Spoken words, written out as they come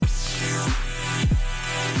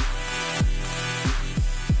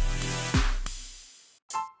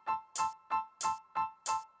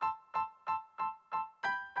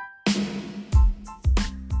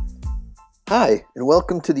Hi, and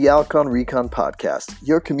welcome to the Alcon Recon Podcast,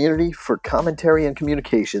 your community for commentary and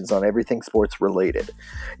communications on everything sports related.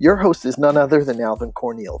 Your host is none other than Alvin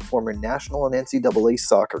Corneal, former national and NCAA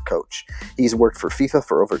soccer coach. He's worked for FIFA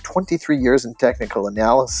for over 23 years in technical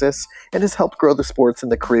analysis and has helped grow the sports in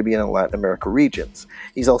the Caribbean and Latin America regions.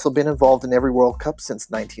 He's also been involved in every World Cup since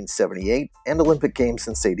 1978 and Olympic Games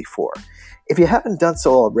since '84. If you haven't done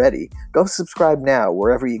so already, go subscribe now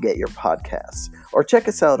wherever you get your podcasts, or check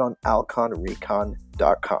us out on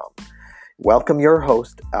alconrecon.com. Welcome your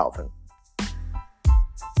host, Alvin.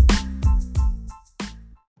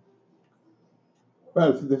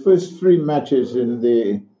 Well, for the first three matches in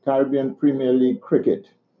the Caribbean Premier League cricket,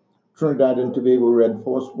 Trinidad and Tobago Red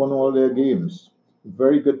Force won all their games.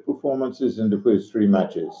 Very good performances in the first three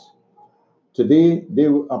matches. Today, they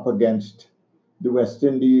were up against the West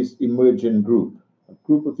Indies emerging group, a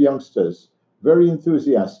group of youngsters, very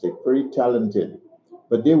enthusiastic, very talented.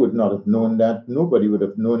 But they would not have known that. Nobody would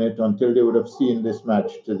have known it until they would have seen this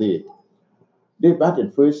match today. They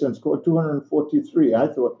batted first and scored 243. I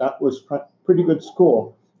thought that was pretty good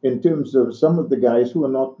score in terms of some of the guys who are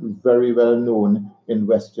not very well known in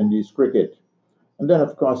West Indies cricket. And then,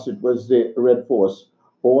 of course, it was the Red Force.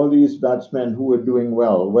 All these batsmen who were doing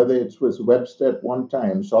well, whether it was Webster at one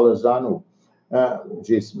time, Solozano,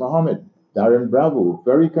 Jason Mohammed, Darren Bravo,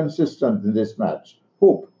 very consistent in this match,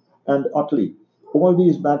 Hope and Otley. All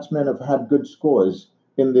these batsmen have had good scores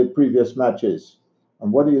in the previous matches.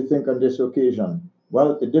 And what do you think on this occasion?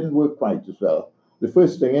 Well, it didn't work quite as well. The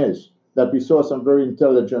first thing is that we saw some very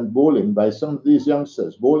intelligent bowling by some of these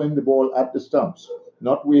youngsters, bowling the ball at the stumps,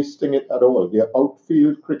 not wasting it at all. Their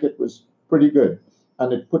outfield cricket was pretty good,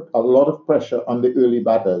 and it put a lot of pressure on the early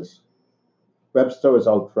batters. Webster was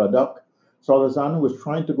out for a duck. Solozano was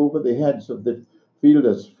trying to go over the heads of the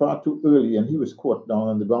fielders far too early, and he was caught down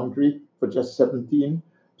on the boundary for just 17.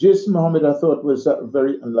 Jason Mohammed, I thought, was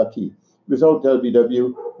very unlucky. Without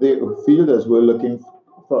LBW, the fielders were looking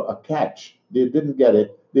for a catch. They didn't get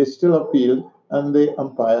it. They still appealed, and the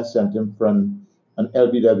umpire sent him for an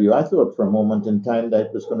LBW. I thought for a moment in time that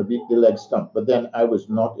it was going to beat the leg stump, but then I was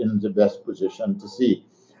not in the best position to see.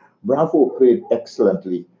 Bravo played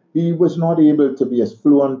excellently. He was not able to be as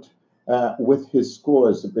fluent with his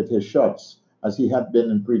scores, with his shots, as he had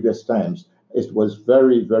been in previous times. It was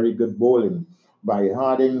very, very good bowling by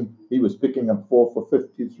Harding. He was picking up 4 for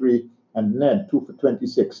 53, and Ned 2 for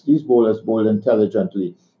 26. These bowlers bowled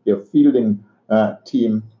intelligently. Their fielding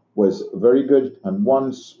team was very good, and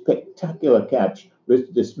one spectacular catch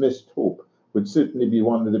which dismissed Hope would certainly be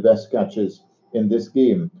one of the best catches in this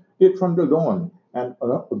game. They trundled on, and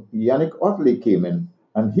Yannick Otley came in,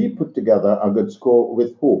 and he put together a good score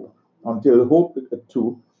with Hope until Hope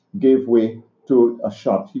too gave way to a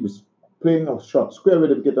shot. He was playing a shot square with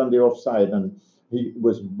the wicket on the offside, and he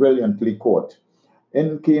was brilliantly caught.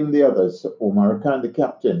 In came the others. Omar Khan, the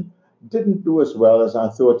captain, didn't do as well as I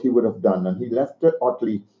thought he would have done, and he left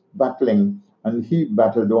Otley battling, and he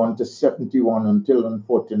battled on to 71 until,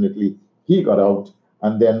 unfortunately, he got out,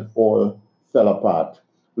 and then all fell apart,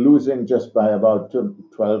 losing just by about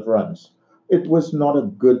 12 runs. It was not a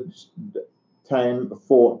good time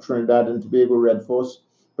for Trinidad and Tobago Red Force,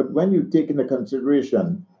 but when you take into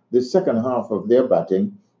consideration the second half of their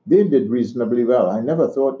batting, they did reasonably well. I never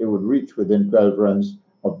thought they would reach within 12 runs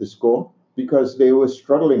of the score because they were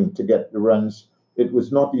struggling to get the runs. It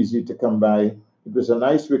was not easy to come by. It was a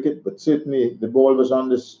nice wicket, but certainly the ball was on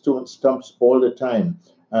the stumps all the time.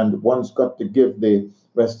 And one's got to give the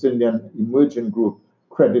West Indian emerging group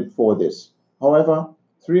credit for this. However,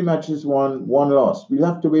 3 matches won, 1 loss. We'll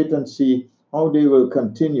have to wait and see how they will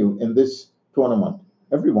continue in this tournament.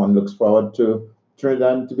 Everyone looks forward to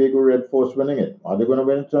Trinidad and Tobago Red Force winning it. Are they going to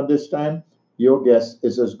win it on this time? Your guess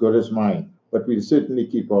is as good as mine. But we'll certainly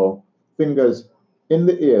keep our fingers in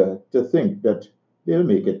the air to think that they'll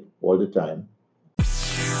make it all the time.